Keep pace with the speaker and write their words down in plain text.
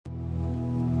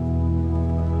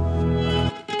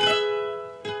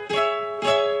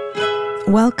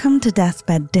Welcome to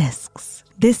Deathbed Discs.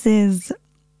 This is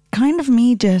kind of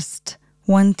me just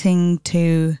wanting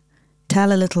to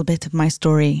tell a little bit of my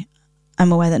story.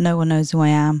 I'm aware that no one knows who I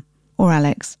am, or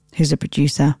Alex, who's a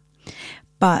producer.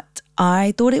 But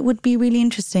I thought it would be really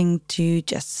interesting to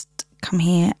just come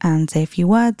here and say a few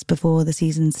words before the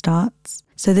season starts.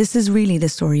 So this is really the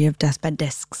story of Deathbed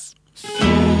Discs.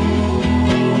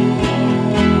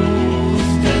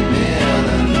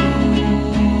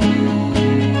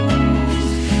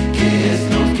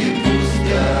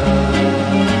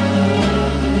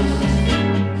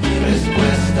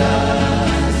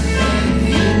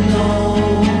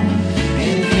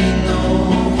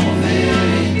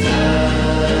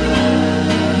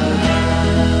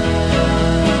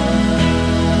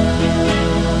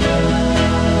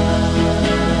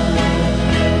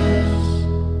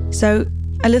 So,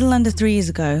 a little under 3 years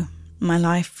ago, my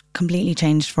life completely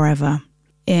changed forever.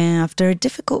 After a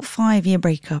difficult 5-year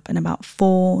breakup and about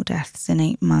 4 deaths in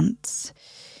 8 months,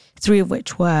 3 of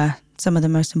which were some of the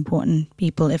most important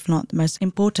people, if not the most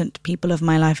important people of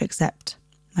my life except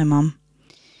my mum,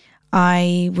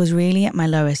 I was really at my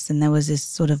lowest, and there was this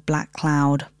sort of black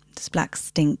cloud, this black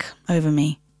stink over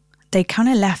me. They kind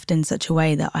of left in such a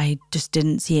way that I just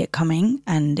didn't see it coming,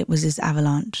 and it was this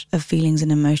avalanche of feelings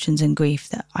and emotions and grief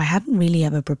that I hadn't really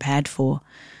ever prepared for.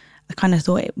 I kind of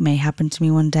thought it may happen to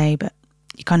me one day, but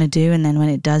you kind of do, and then when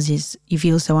it does, you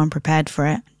feel so unprepared for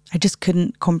it. I just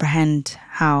couldn't comprehend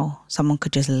how someone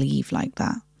could just leave like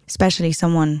that, especially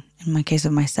someone, in my case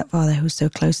of my stepfather, who's so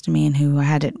close to me and who I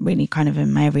had it really kind of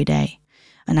in my everyday.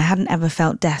 And I hadn't ever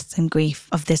felt death and grief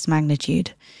of this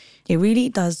magnitude. It really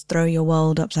does throw your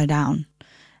world upside down.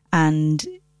 And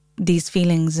these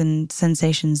feelings and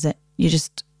sensations that you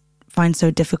just find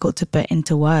so difficult to put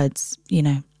into words, you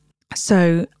know.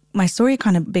 So my story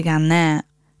kind of began there.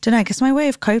 I guess my way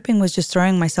of coping was just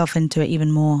throwing myself into it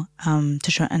even more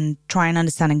to try and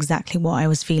understand exactly what I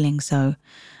was feeling. So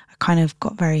I kind of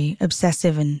got very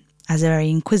obsessive, and as a very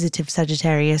inquisitive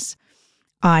Sagittarius,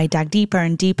 I dug deeper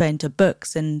and deeper into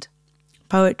books and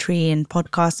poetry and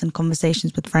podcasts and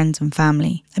conversations with friends and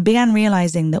family. I began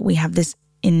realizing that we have this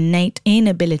innate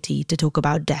inability to talk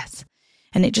about death.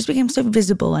 And it just became so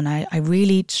visible, and I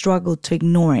really struggled to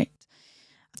ignore it.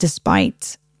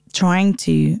 Despite trying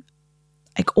to,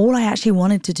 all I actually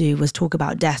wanted to do was talk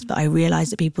about death, but I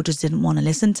realized that people just didn't want to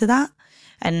listen to that.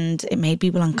 And it made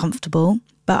people uncomfortable.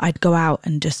 But I'd go out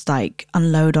and just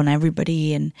unload on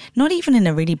everybody, and not even in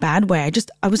a really bad way.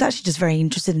 I was actually just very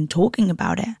interested in talking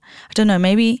about it. I don't know,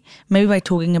 maybe by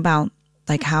talking about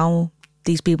how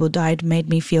these people died made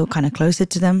me feel kind of closer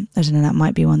to them. I don't know, that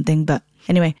might be one thing. But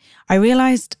anyway, I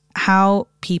realized how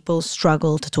people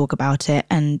struggle to talk about it,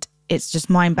 and it's just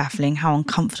mind-baffling how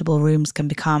uncomfortable rooms can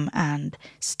become and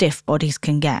stiff bodies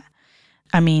can get.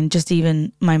 I mean, just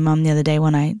even my mum the other day,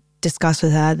 when I discussed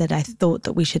with her that I thought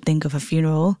that we should think of a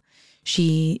funeral,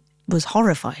 she was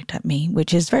horrified at me,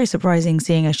 which is very surprising,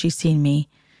 seeing as she's seen me,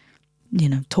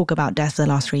 talk about death for the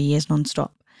last 3 years nonstop.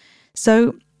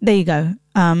 So there you go.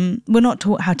 We're not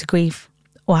taught how to grieve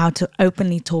or how to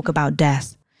openly talk about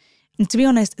death. And to be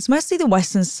honest, it's mostly the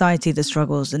Western society that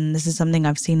struggles. And this is something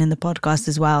I've seen in the podcast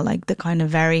as well, the kind of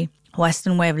very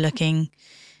Western way of looking.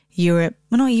 Europe,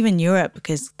 well, not even Europe,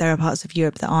 because there are parts of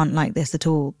Europe that aren't like this at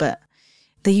all, but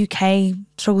the UK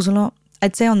struggles a lot.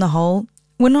 I'd say on the whole,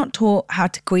 we're not taught how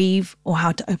to grieve or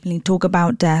how to openly talk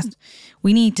about death.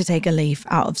 We need to take a leaf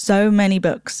out of so many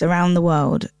books around the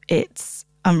world. It's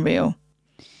unreal.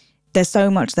 There's so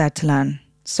much there to learn,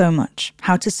 so much.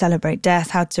 How to celebrate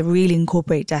death, how to really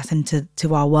incorporate death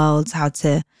into our worlds, how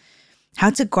to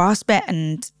grasp it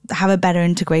and have a better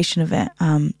integration of it.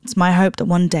 It's my hope that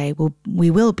one day we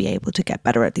will be able to get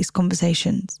better at these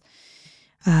conversations.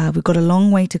 We've got a long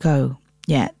way to go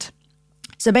yet.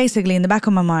 So basically, in the back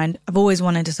of my mind, I've always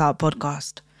wanted to start a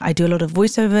podcast. I do a lot of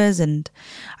voiceovers, and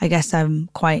I guess I'm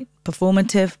quite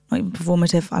performative. Not even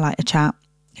performative, I like a chat.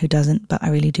 Who doesn't? But I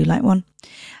really do like one.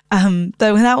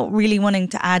 Though without really wanting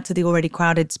to add to the already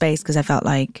crowded space, because I felt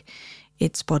like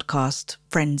it's podcast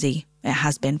frenzy. It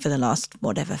has been for the last,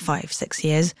 5-6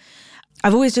 years.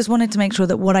 I've always just wanted to make sure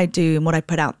that what I do and what I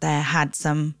put out there had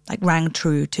some, rang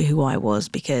true to who I was,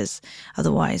 because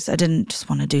otherwise I didn't just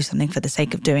want to do something for the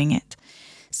sake of doing it.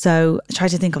 So I tried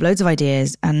to think of loads of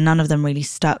ideas, and none of them really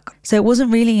stuck. So it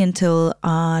wasn't really until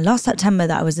last September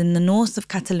that I was in the north of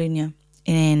Catalonia,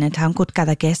 in a town called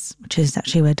Cadaqués, which is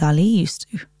actually where Dali used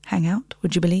to hang out,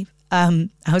 would you believe? I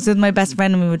was with my best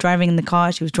friend, and we were driving in the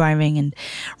car. She was driving, and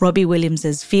Robbie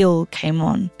Williams's Feel came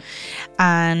on,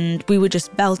 and we were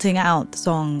just belting out the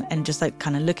song and just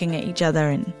kind of looking at each other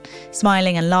and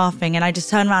smiling and laughing. And I just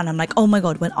turned around and I'm like, oh my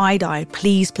God, when I die,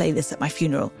 please play this at my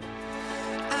funeral.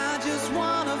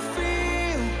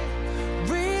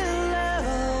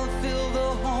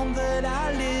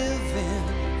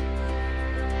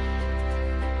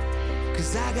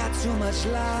 'cause I got too much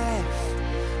life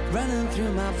running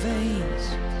through my veins,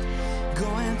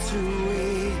 going to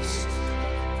waste.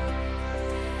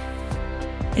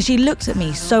 And she looked at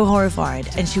me so horrified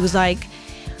and she was like,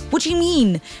 what do you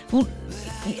mean? Well,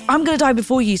 I'm going to die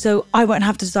before you, so I won't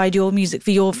have to decide your music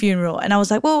for your funeral. And I was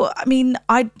like, well, I mean,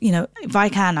 if I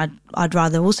can, I'd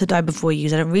rather also die before you,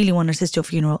 because I don't really want to assist your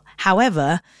funeral.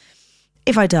 However,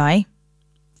 if I die,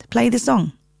 play the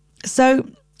song. So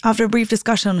after a brief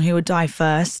discussion on who would die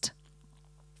first,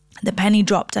 the penny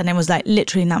dropped, and it was like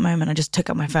literally in that moment I just took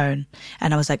up my phone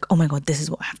and I was like, oh my God, this is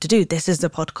what I have to do. This is the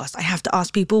podcast. I have to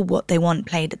ask people what they want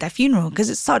played at their funeral,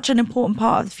 because it's such an important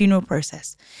part of the funeral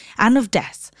process and of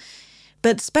death.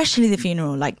 But especially the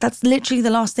funeral, like that's literally the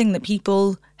last thing that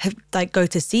people have go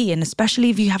to see. And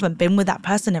especially if you haven't been with that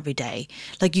person every day,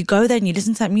 like you go there and you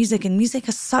listen to that music, and music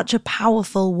is such a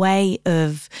powerful way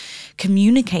of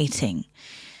communicating.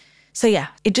 So yeah,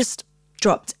 it just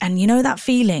dropped. And you know that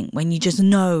feeling when you just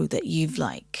know that you've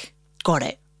got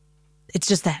it. It's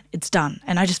just there. It's done.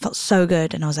 And I just felt so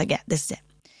good. And I was like, yeah, this is it.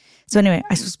 So anyway,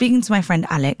 I was speaking to my friend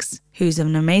Alex, who's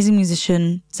an amazing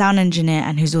musician, sound engineer,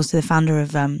 and who's also the founder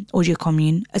of Audio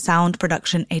Commune, a sound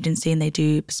production agency, and they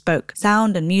do bespoke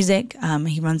sound and music.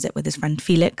 He runs it with his friend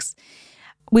Felix.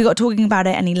 We got talking about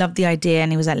it and he loved the idea,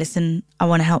 and he was like, listen, I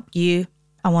want to help you.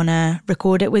 I want to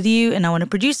record it with you and I want to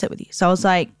produce it with you. So I was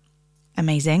like,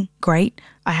 amazing, great.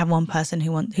 I have one person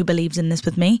who believes in this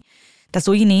with me. That's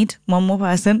all you need, one more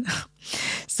person.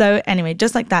 So anyway,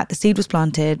 just like that, the seed was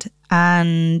planted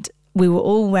and we were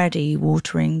already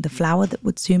watering the flower that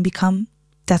would soon become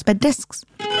Deathbed Discs.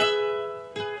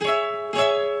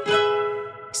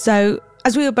 So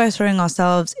as we were both throwing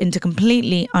ourselves into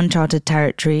completely uncharted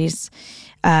territories,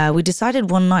 we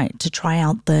decided one night to try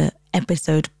out the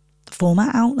episode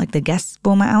format out, like the guest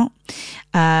format out.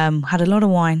 Had a lot of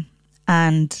wine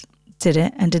and did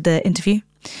the interview.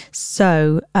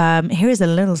 So here is a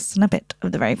little snippet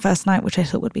of the very first night, which I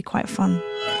thought would be quite fun.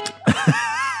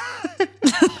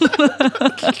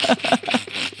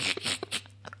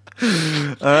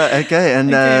 All right, okay,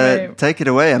 and take it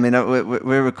away. I mean,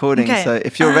 we're recording, so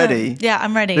if you're ready, yeah,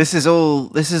 I'm ready. This is all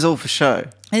for show.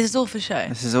 This is all for show.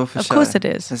 This is all for show. Of course, it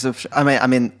is. This is all for show. I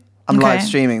mean, I'm live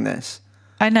streaming this.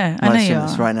 I know you are.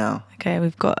 This right now. Okay,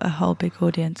 we've got a whole big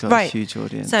audience. Got a huge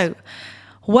audience. So,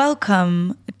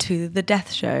 welcome to the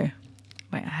Death Show.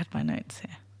 Wait, I had my notes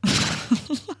here.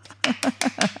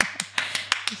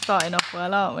 We're starting off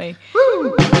well, aren't we?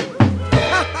 Woo!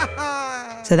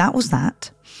 So that was that.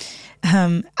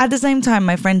 At the same time,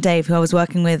 my friend Dave, who I was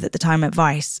working with at the time at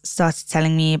Vice, started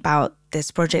telling me about this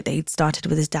project that he'd started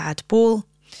with his dad, Paul,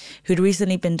 who'd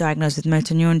recently been diagnosed with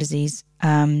motor neuron disease.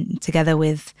 Together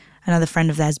with another friend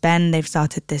of theirs, Ben, they've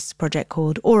started this project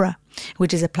called Aura,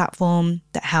 which is a platform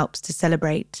that helps to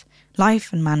celebrate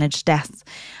life and manage death.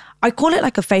 I call it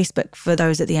like a Facebook for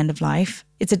those at the end of life.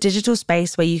 It's a digital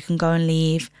space where you can go and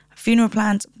leave funeral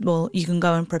plans. Well, you can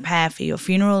go and prepare for your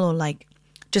funeral, or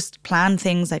just plan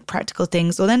things, like practical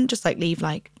things, or then just leave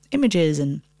images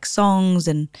and songs.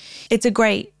 And it's a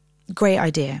great, great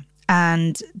idea.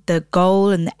 And the goal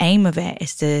and the aim of it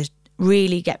is to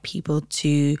really get people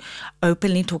to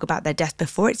openly talk about their death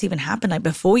before it's even happened,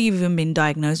 before you've even been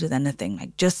diagnosed with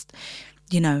anything,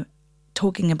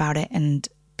 talking about it and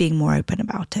being more open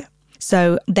about it.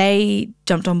 So they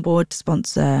jumped on board to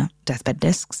sponsor Deathbed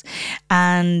Discs.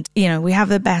 And, we have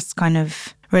the best kind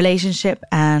of relationship,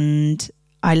 and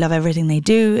I love everything they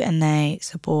do and they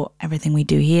support everything we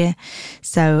do here.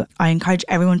 So I encourage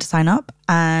everyone to sign up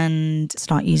and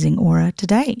start using Aura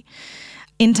today.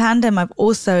 In tandem, I've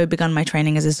also begun my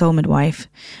training as a soul midwife.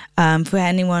 For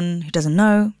anyone who doesn't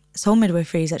know, soul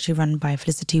midwifery is actually run by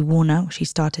Felicity Warner. She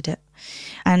started it.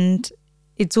 And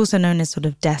it's also known as sort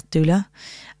of death doula.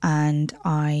 And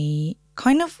I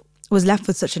kind of was left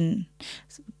with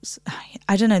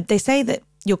I don't know, they say that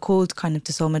you're called kind of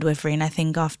to soul midwifery. And I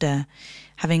think after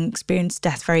having experienced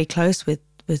death very close with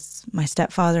my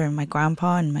stepfather and my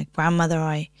grandpa and my grandmother,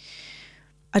 I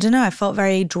don't know, I felt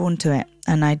very drawn to it.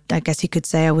 And I guess you could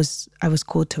say I was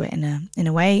called to it in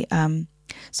a way.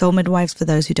 Soul midwives, for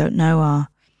those who don't know, are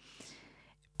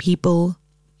people,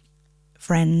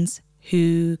 friends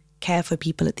who care for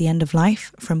people at the end of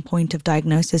life, from point of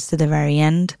diagnosis to the very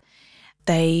end.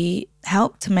 They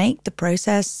help to make the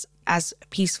process as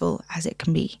peaceful as it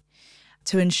can be,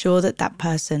 to ensure that that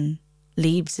person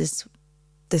leaves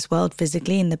this world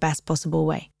physically in the best possible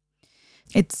way.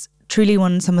 It's truly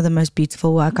some of the most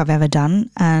beautiful work I've ever done,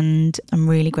 and I'm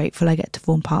really grateful I get to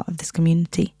form part of this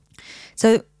community.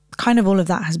 So kind of all of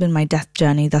that has been my death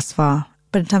journey thus far.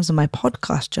 But in terms of my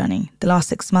podcast journey, the last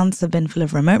 6 months have been full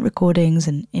of remote recordings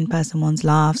and in-person ones,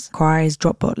 laughs, cries,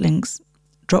 Dropbox links,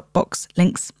 Dropbox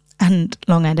links and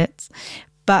long edits.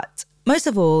 But most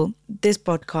of all, this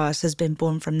podcast has been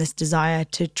born from this desire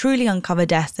to truly uncover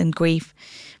death and grief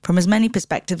from as many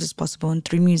perspectives as possible and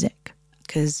through music,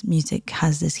 because music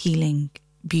has this healing,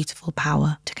 beautiful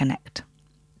power to connect.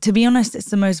 To be honest,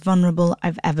 it's the most vulnerable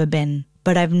I've ever been,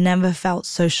 but I've never felt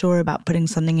so sure about putting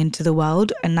something into the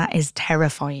world, and that is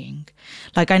terrifying.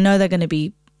 Like, I know there are going to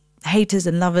be haters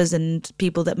and lovers and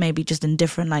people that may be just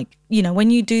indifferent. Like, you know,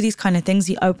 when you do these kind of things,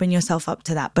 you open yourself up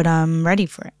to that, but I'm ready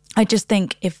for it. I just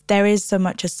think if there is so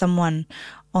much as someone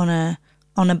on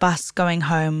a bus going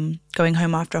home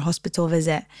after a hospital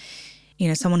visit, you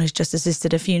know, someone who's just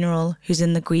assisted a funeral, who's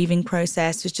in the grieving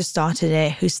process, who's just started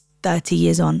it, who's 30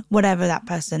 years on, whatever that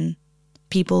person,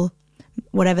 people,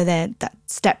 whatever that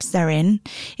steps they're in,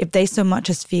 if they so much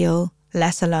as feel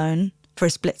less alone for a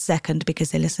split second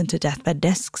because they listen to Deathbed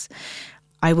Discs,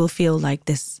 I will feel like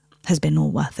this has been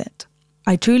all worth it.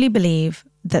 I truly believe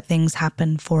that things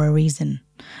happen for a reason.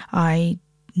 I'm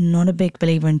not a big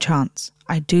believer in chance.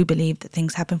 I do believe that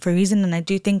things happen for a reason, and I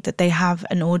do think that they have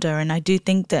an order, and I do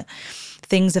think that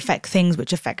things affect things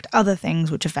which affect other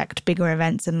things which affect bigger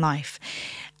events in life.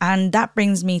 And that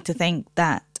brings me to think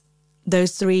that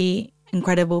those 3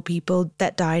 incredible people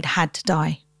that died had to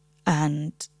die.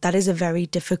 And that is a very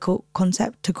difficult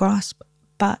concept to grasp.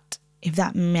 But if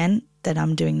that meant that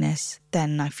I'm doing this,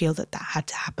 then I feel that had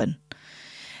to happen.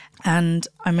 And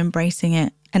I'm embracing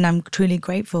it. And I'm truly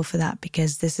grateful for that,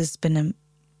 because this has been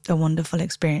a wonderful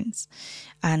experience.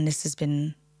 And this has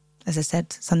been, as I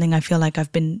said, something I feel like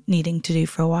I've been needing to do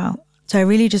for a while. So I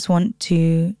really just want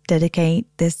to dedicate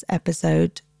this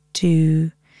episode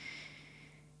to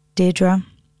Deirdre,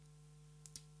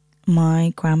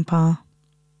 my grandpa,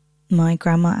 my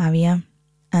grandma Avia,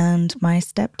 and my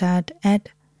stepdad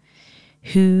Ed,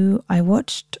 who I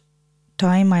watched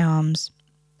die in my arms,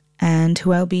 and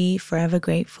who I'll be forever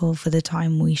grateful for the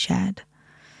time we shared.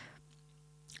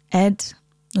 Ed,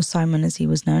 or Simon as he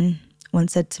was known,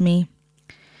 once said to me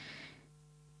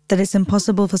that it's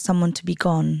impossible for someone to be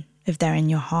gone if they're in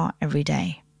your heart every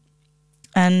day.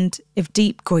 And if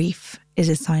deep grief is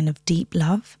a sign of deep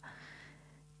love,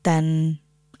 then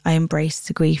I embrace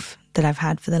the grief that I've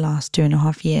had for the last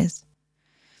 2.5 years.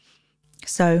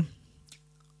 So,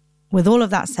 with all of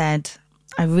that said,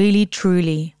 I really,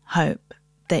 truly hope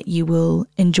that you will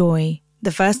enjoy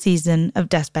the first season of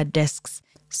Deathbed Discs.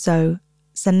 So,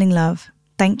 sending love,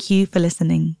 thank you for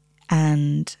listening,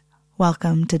 and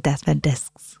welcome to Deathbed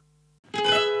Discs.